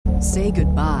Say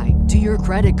goodbye to your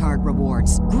credit card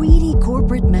rewards. Greedy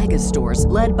corporate mega stores,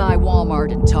 led by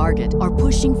Walmart and Target, are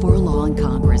pushing for a law in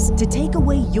Congress to take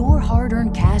away your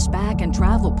hard-earned cash back and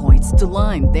travel points to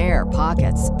line their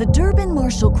pockets. The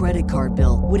Durbin-Marshall credit card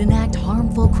bill would enact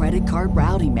harmful credit card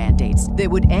routing mandates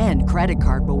that would end credit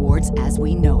card rewards as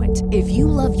we know it. If you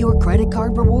love your credit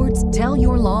card rewards, tell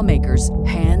your lawmakers,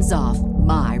 hands off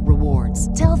my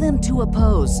rewards. Tell them to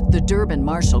oppose the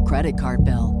Durbin-Marshall credit card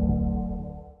bill.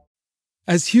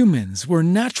 As humans, we're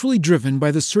naturally driven by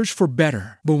the search for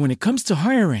better. But when it comes to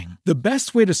hiring, the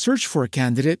best way to search for a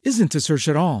candidate isn't to search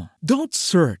at all. Don't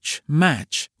search,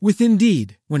 match with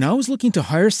Indeed. When I was looking to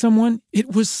hire someone,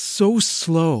 it was so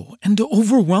slow and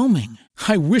overwhelming.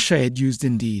 I wish I had used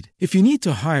Indeed. If you need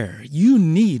to hire, you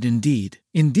need Indeed.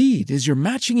 Indeed is your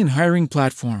matching and hiring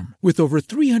platform with over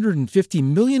 350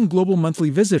 million global monthly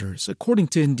visitors, according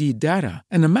to Indeed data,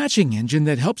 and a matching engine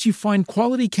that helps you find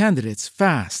quality candidates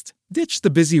fast. Ditch the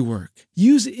busy work.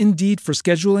 Use Indeed for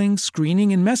scheduling,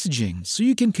 screening, and messaging so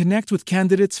you can connect with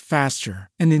candidates faster.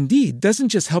 And Indeed doesn't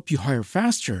just help you hire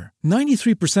faster.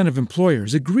 93% of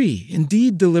employers agree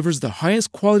Indeed delivers the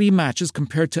highest quality matches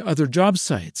compared to other job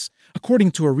sites,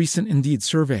 according to a recent Indeed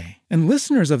survey. And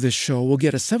listeners of this show will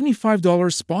get a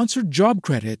 $75 sponsored job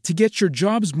credit to get your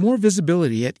jobs more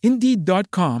visibility at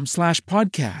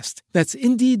Indeed.com/podcast. That's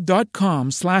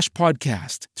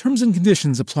Indeed.com/podcast. Terms and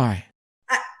conditions apply.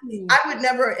 I would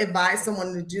never advise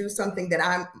someone to do something that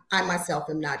I myself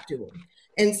am not doing.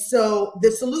 And so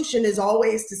the solution is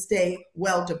always to stay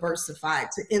well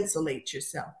diversified, to insulate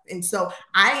yourself. And so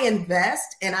I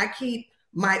invest and I keep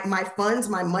my funds,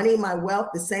 my money, my wealth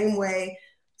the same way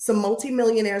some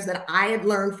multimillionaires that I had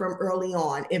learned from early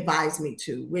on advised me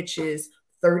to, which is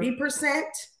 30%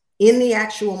 in the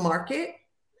actual market,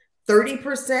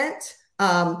 30%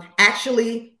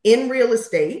 actually in real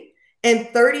estate, and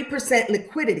 30%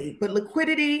 liquidity, but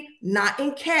liquidity not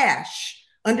in cash.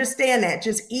 Understand that,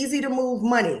 just easy to move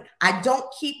money. I don't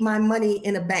keep my money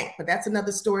in a bank, but that's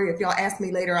another story. If y'all ask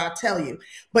me later, I'll tell you.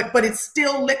 But it's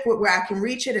still liquid where I can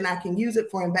reach it and I can use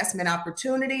it for investment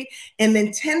opportunity. And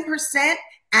then 10%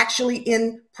 actually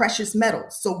in precious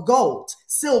metals. So gold,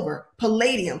 silver,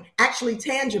 palladium, actually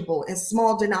tangible in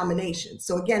small denominations.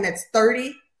 So again, that's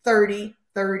 30, 30,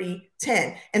 30,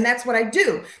 10. And that's what I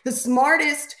do. The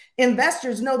smartest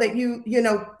investors know that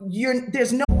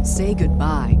there's no. Say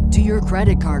goodbye to your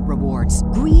credit card rewards.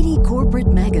 Greedy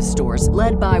corporate mega stores,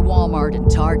 led by Walmart and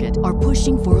Target, are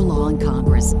pushing for a law in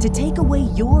Congress to take away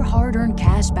your hard-earned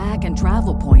cash back and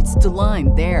travel points to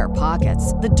line their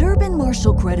pockets. The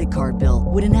Durbin-Marshall credit card bill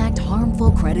would enact harmful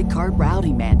credit card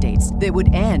routing mandates that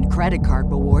would end credit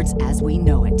card rewards as we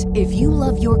know it. If you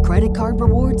love your credit card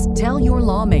rewards, tell your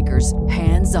lawmakers,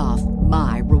 hands off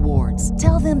my rewards.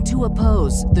 Tell them to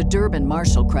oppose the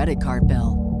Durbin-Marshall credit card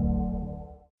bill.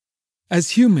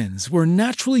 As humans, we're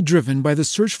naturally driven by the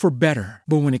search for better.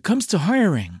 But when it comes to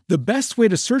hiring, the best way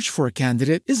to search for a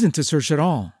candidate isn't to search at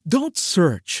all. Don't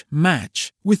search,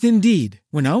 match with Indeed.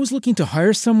 When I was looking to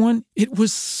hire someone, it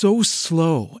was so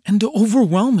slow and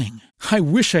overwhelming. I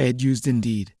wish I had used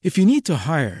Indeed. If you need to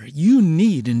hire, you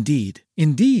need Indeed.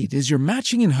 Indeed is your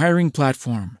matching and hiring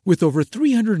platform with over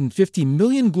 350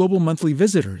 million global monthly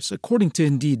visitors, according to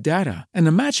Indeed data, and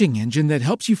a matching engine that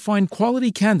helps you find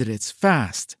quality candidates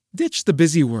fast. Ditch the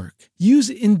busy work. Use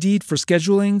Indeed for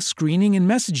scheduling, screening, and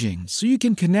messaging so you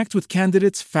can connect with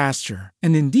candidates faster.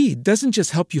 And Indeed doesn't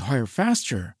just help you hire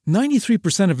faster.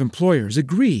 93% of employers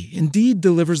agree Indeed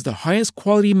delivers the highest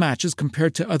quality matches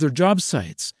compared to other job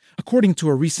sites, according to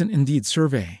a recent Indeed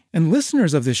survey. And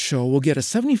listeners of this show will get a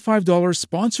 $75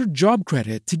 sponsored job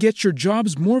credit to get your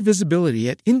jobs more visibility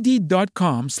at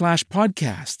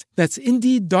Indeed.com/podcast. That's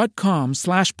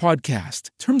Indeed.com/podcast.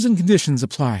 Terms and conditions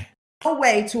apply. No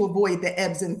way to avoid the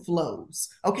ebbs and flows.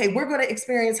 Okay, we're going to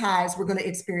experience highs, we're going to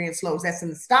experience lows. That's in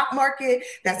the stock market,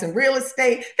 that's in real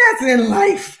estate, that's in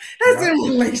life, that's in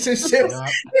relationships.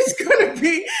 There's going to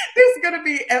be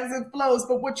ebbs and flows.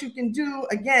 But what you can do,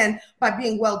 again, by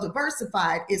being well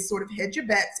diversified, is sort of hedge your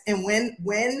bets. And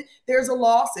when there's a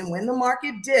loss and when the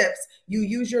market dips, you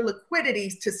use your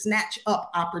liquidities to snatch up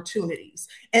opportunities.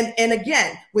 And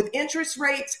again, with interest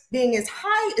rates being as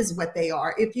high as what they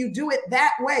are, if you do it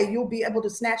that way, you'll be able to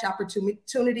snatch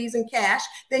opportunities in cash.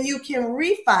 Then you can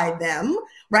refi them,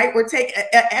 right? Or take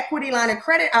an equity line of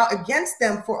credit out against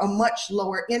them for a much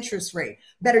lower interest rate.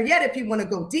 Better yet, if you want to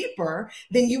go deeper,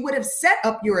 then you would have set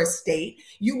up your estate.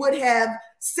 You would have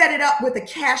set it up with a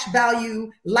cash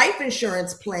value life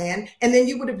insurance plan. And then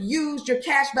you would have used your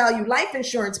cash value life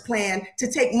insurance plan to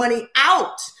take money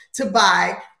out to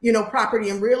buy, property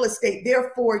and real estate.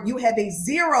 Therefore, you have a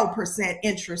 0%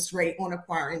 interest rate on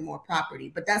acquiring more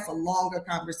property, but that's a longer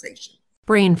conversation.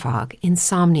 Brain fog,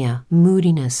 insomnia,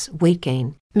 moodiness, weight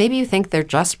gain. Maybe you think they're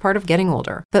just part of getting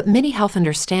older, but MIDI Health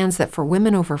understands that for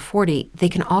women over 40, they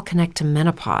can all connect to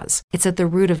menopause. It's at the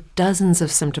root of dozens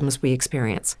of symptoms we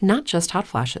experience, not just hot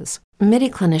flashes. MIDI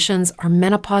clinicians are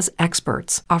menopause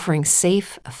experts, offering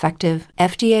safe, effective,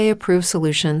 FDA-approved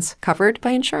solutions covered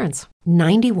by insurance.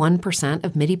 91%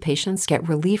 of MIDI patients get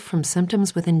relief from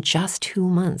symptoms within just 2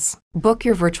 months. Book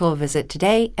your virtual visit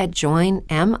today at joinmidi.com.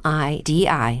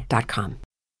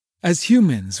 As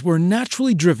humans, we're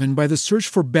naturally driven by the search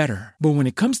for better. But when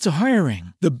it comes to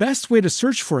hiring, the best way to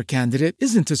search for a candidate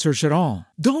isn't to search at all.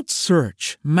 Don't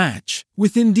search, match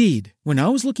with Indeed. When I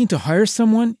was looking to hire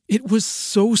someone, it was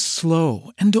so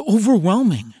slow and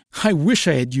overwhelming. I wish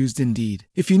I had used Indeed.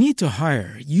 If you need to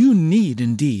hire, you need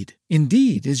Indeed.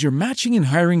 Indeed is your matching and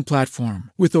hiring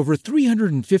platform with over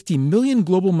 350 million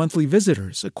global monthly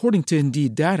visitors, according to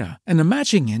Indeed data, and a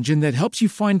matching engine that helps you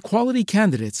find quality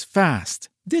candidates fast.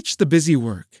 Ditch the busy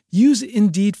work. Use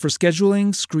Indeed for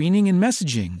scheduling, screening, and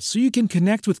messaging so you can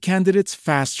connect with candidates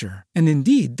faster. And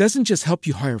Indeed doesn't just help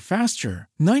you hire faster.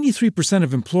 93%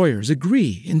 of employers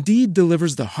agree Indeed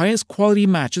delivers the highest quality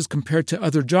matches compared to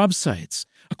other job sites,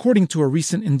 according to a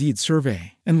recent Indeed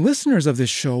survey. And listeners of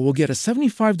this show will get a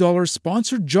 $75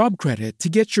 sponsored job credit to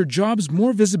get your jobs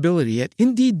more visibility at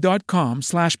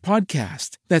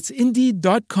Indeed.com/podcast. That's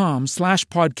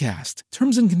Indeed.com/podcast.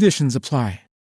 Terms and conditions apply.